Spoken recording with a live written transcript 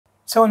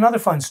So another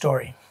fun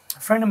story. A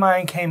friend of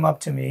mine came up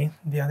to me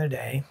the other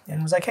day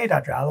and was like, "Hey,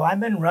 Dr. Allo, I've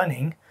been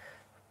running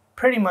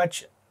pretty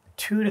much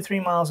 2 to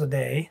 3 miles a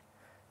day,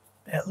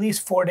 at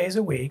least 4 days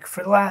a week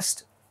for the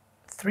last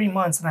 3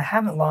 months, and I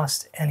haven't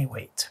lost any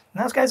weight."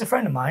 Now, this guy's a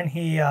friend of mine.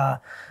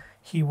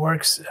 He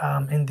works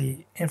in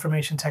the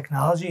information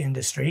technology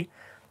industry.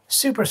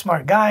 Super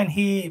smart guy, and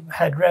he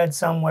had read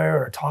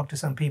somewhere or talked to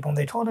some people, and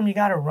they told him you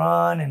got to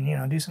run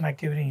and do some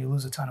activity, and you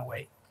lose a ton of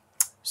weight.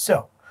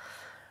 So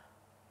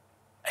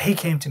he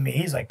came to me.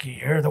 He's like,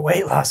 "You're the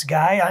weight loss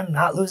guy. I'm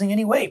not losing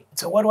any weight.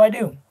 So what do I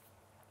do?"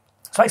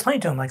 So I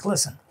explained to him, like,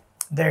 listen,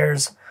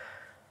 first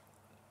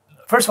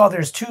of all,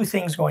 there's two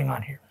things going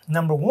on here.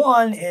 Number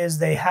one is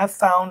they have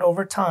found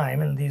over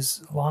time in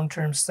these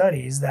long-term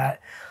studies that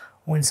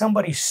when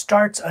somebody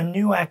starts a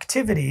new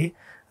activity,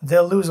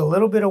 they'll lose a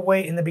little bit of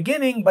weight in the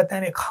beginning, but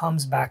then it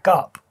comes back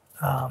up.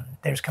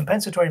 There's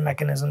compensatory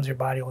mechanisms. Your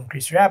body will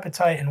increase your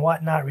appetite and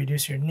whatnot,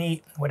 reduce your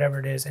NEAT, whatever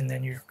it is, and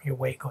then your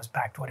weight goes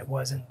back to what it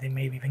was, and they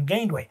may have even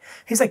gained weight.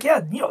 He's like,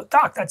 "Yeah,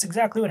 doc, that's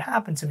exactly what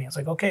happened to me." I was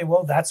like, "Okay,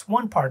 well, that's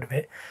one part of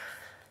it."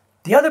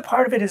 The other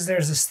part of it is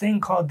there's this thing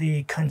called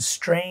the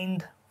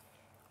constrained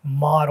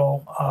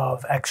model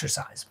of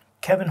exercise.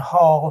 Kevin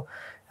Hall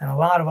and a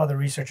lot of other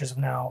researchers have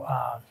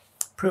now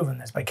proven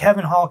this, but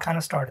Kevin Hall kind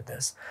of started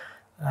this.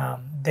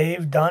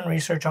 They've done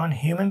research on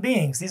human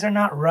beings. These are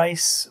not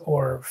rice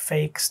or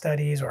fake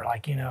studies or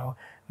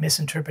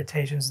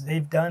misinterpretations.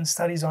 They've done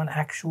studies on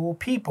actual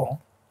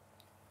people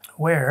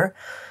where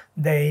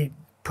they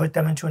put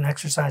them into an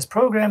exercise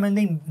program and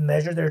they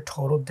measure their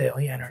total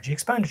daily energy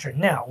expenditure.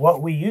 Now,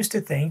 what we used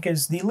to think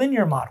is the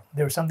linear model.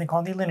 There was something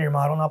called the linear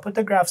model, and I'll put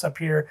the graphs up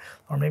here,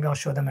 or maybe I'll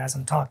show them as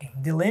I'm talking.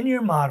 The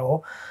linear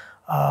model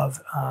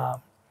of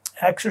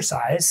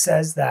exercise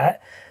says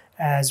that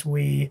as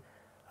we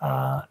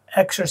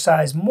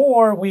exercise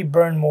more, we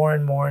burn more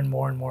and more and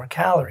more and more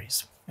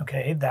calories.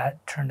 Okay,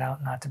 that turned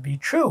out not to be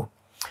true.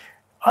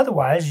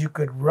 Otherwise, you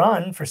could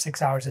run for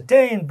 6 hours a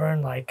day and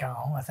burn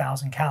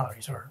 1,000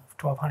 calories or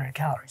 1,200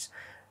 calories.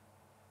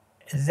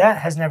 That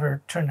has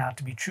never turned out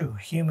to be true.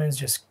 Humans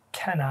just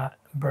cannot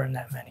burn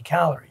that many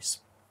calories.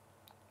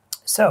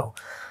 So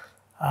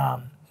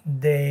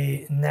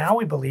now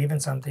we believe in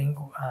something,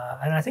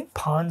 and I think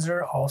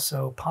Ponzer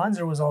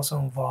was also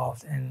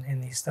involved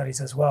in these studies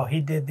as well.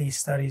 He did these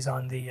studies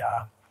on the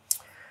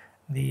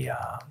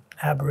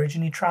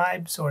Aborigine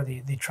tribes, or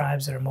the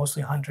tribes that are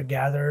mostly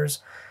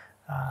hunter-gatherers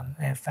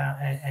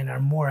and are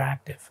more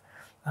active.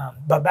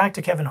 But back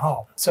to Kevin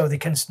Hall. So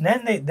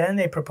then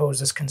they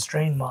proposed this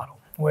constrained model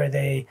where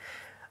they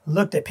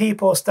looked at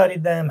people,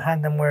 studied them,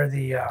 had them wear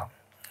the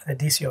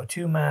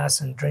DCO2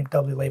 mask and drink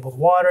doubly labeled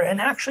water,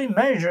 and actually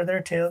measure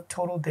their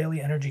total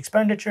daily energy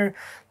expenditure,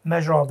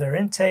 measure all their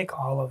intake,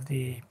 all of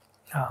the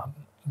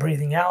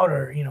breathing out,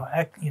 or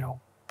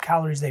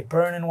calories they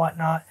burn and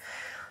whatnot.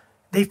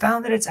 They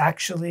found that it's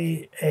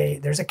actually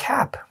there's a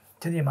cap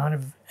to the amount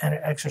of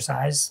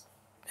exercise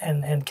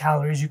and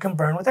calories you can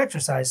burn with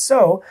exercise.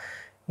 So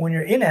when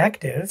you're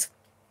inactive,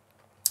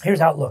 here's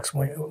how it looks.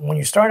 When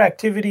you start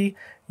activity,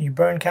 you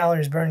burn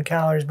calories,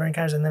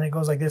 and then it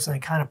goes like this, and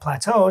it kind of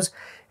plateaus.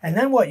 And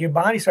then what your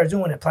body starts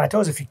doing when it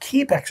plateaus, if you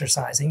keep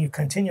exercising, you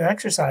continue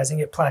exercising,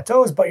 it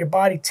plateaus, but your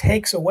body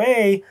takes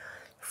away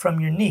from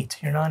your NEAT,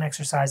 your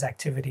non-exercise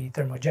activity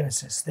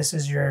thermogenesis. This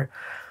is your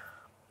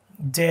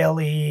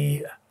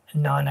daily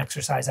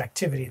non-exercise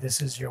activity.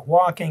 This is your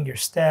walking, your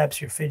steps,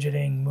 your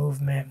fidgeting,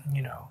 movement,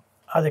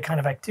 other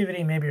kind of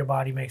activity. Maybe your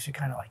body makes you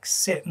kind of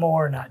sit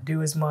more, not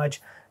do as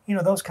much,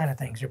 those kind of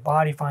things. Your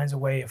body finds a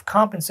way of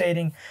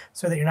compensating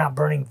so that you're not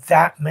burning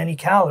that many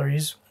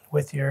calories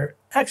with your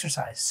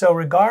exercise. So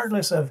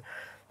regardless of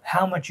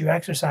how much you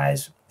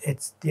exercise,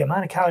 it's the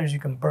amount of calories you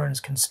can burn is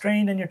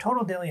constrained, and your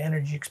total daily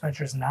energy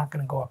expenditure is not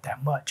going to go up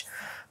that much.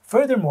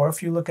 Furthermore,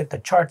 if you look at the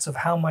charts of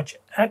how much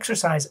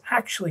exercise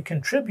actually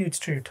contributes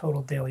to your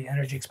total daily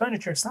energy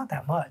expenditure, it's not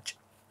that much.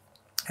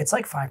 It's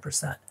like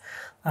 5%,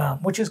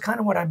 which is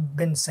kind of what I've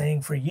been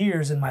saying for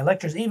years in my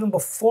lectures, even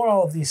before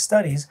all of these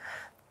studies.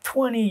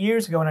 20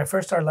 years ago, when I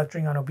first started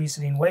lecturing on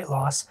obesity and weight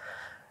loss,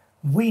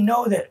 we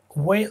know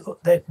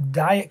that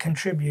diet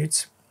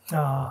contributes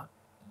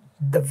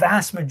the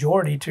vast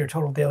majority to your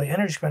total daily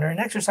energy expenditure, and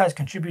exercise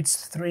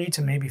contributes 3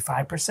 to maybe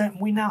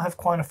 5%. We now have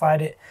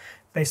quantified it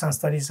based on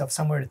studies of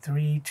somewhere to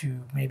 3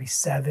 to maybe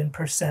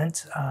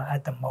 7%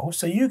 at the most.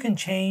 So you can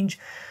change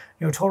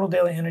your total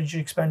daily energy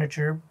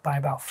expenditure by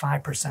about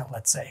 5%,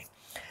 let's say.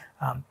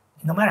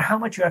 No matter how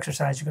much you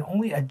exercise, you can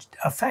only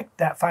affect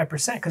that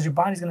 5% because your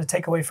body's going to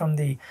take away from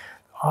the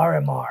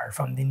RMR,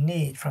 from the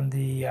NEAT, from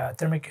the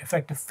thermic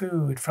effect of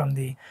food, from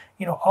the,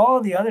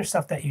 all the other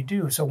stuff that you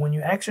do. So when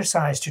you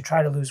exercise to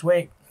try to lose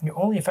weight, you're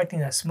only affecting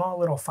that small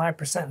little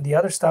 5%, and the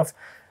other stuff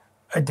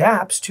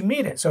adapts to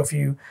meet it. So if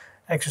you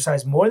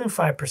exercise more than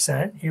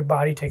 5%, your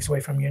body takes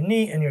away from your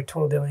NEAT and your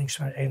total daily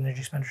energy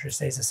expenditure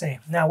stays the same.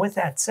 Now, with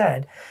that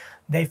said,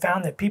 they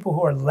found that people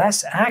who are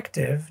less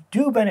active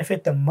do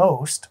benefit the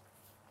most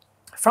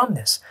from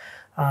this.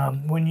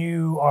 When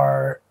you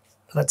are,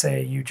 let's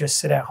say you just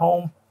sit at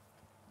home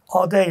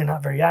all day, you're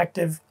not very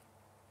active,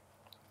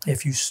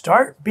 If you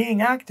start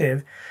being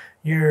active,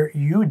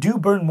 you do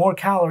burn more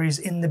calories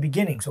in the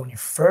beginning. So when you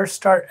first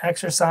start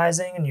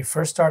exercising and you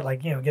first start,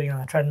 like, getting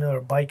on a treadmill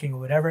or biking or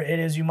whatever it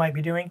is you might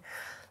be doing,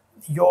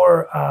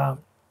 your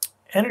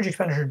energy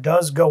expenditure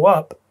does go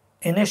up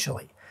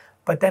initially.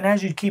 But then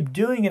as you keep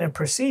doing it and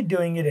proceed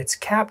doing it, it's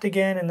capped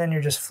again, and then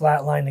you're just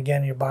flatlined again,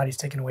 and your body's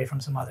taken away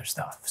from some other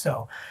stuff.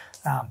 So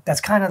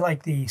that's kind of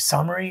like the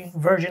summary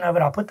version of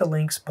it. I'll put the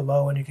links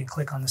below, and you can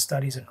click on the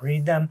studies and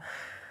read them.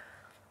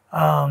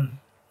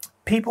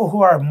 People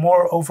who are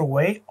more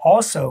overweight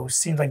also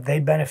seem like they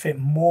benefit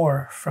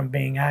more from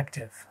being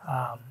active.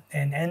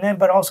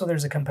 But also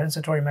there's a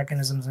compensatory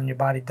mechanisms, and your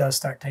body does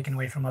start taking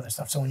away from other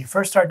stuff. So when you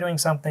first start doing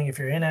something, if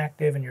you're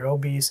inactive and you're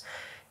obese,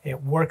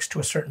 it works to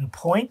a certain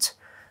point.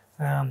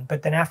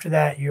 But then after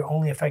that, you're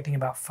only affecting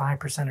about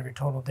 5% of your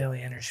total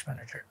daily energy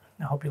expenditure.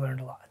 I hope you learned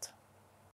a lot.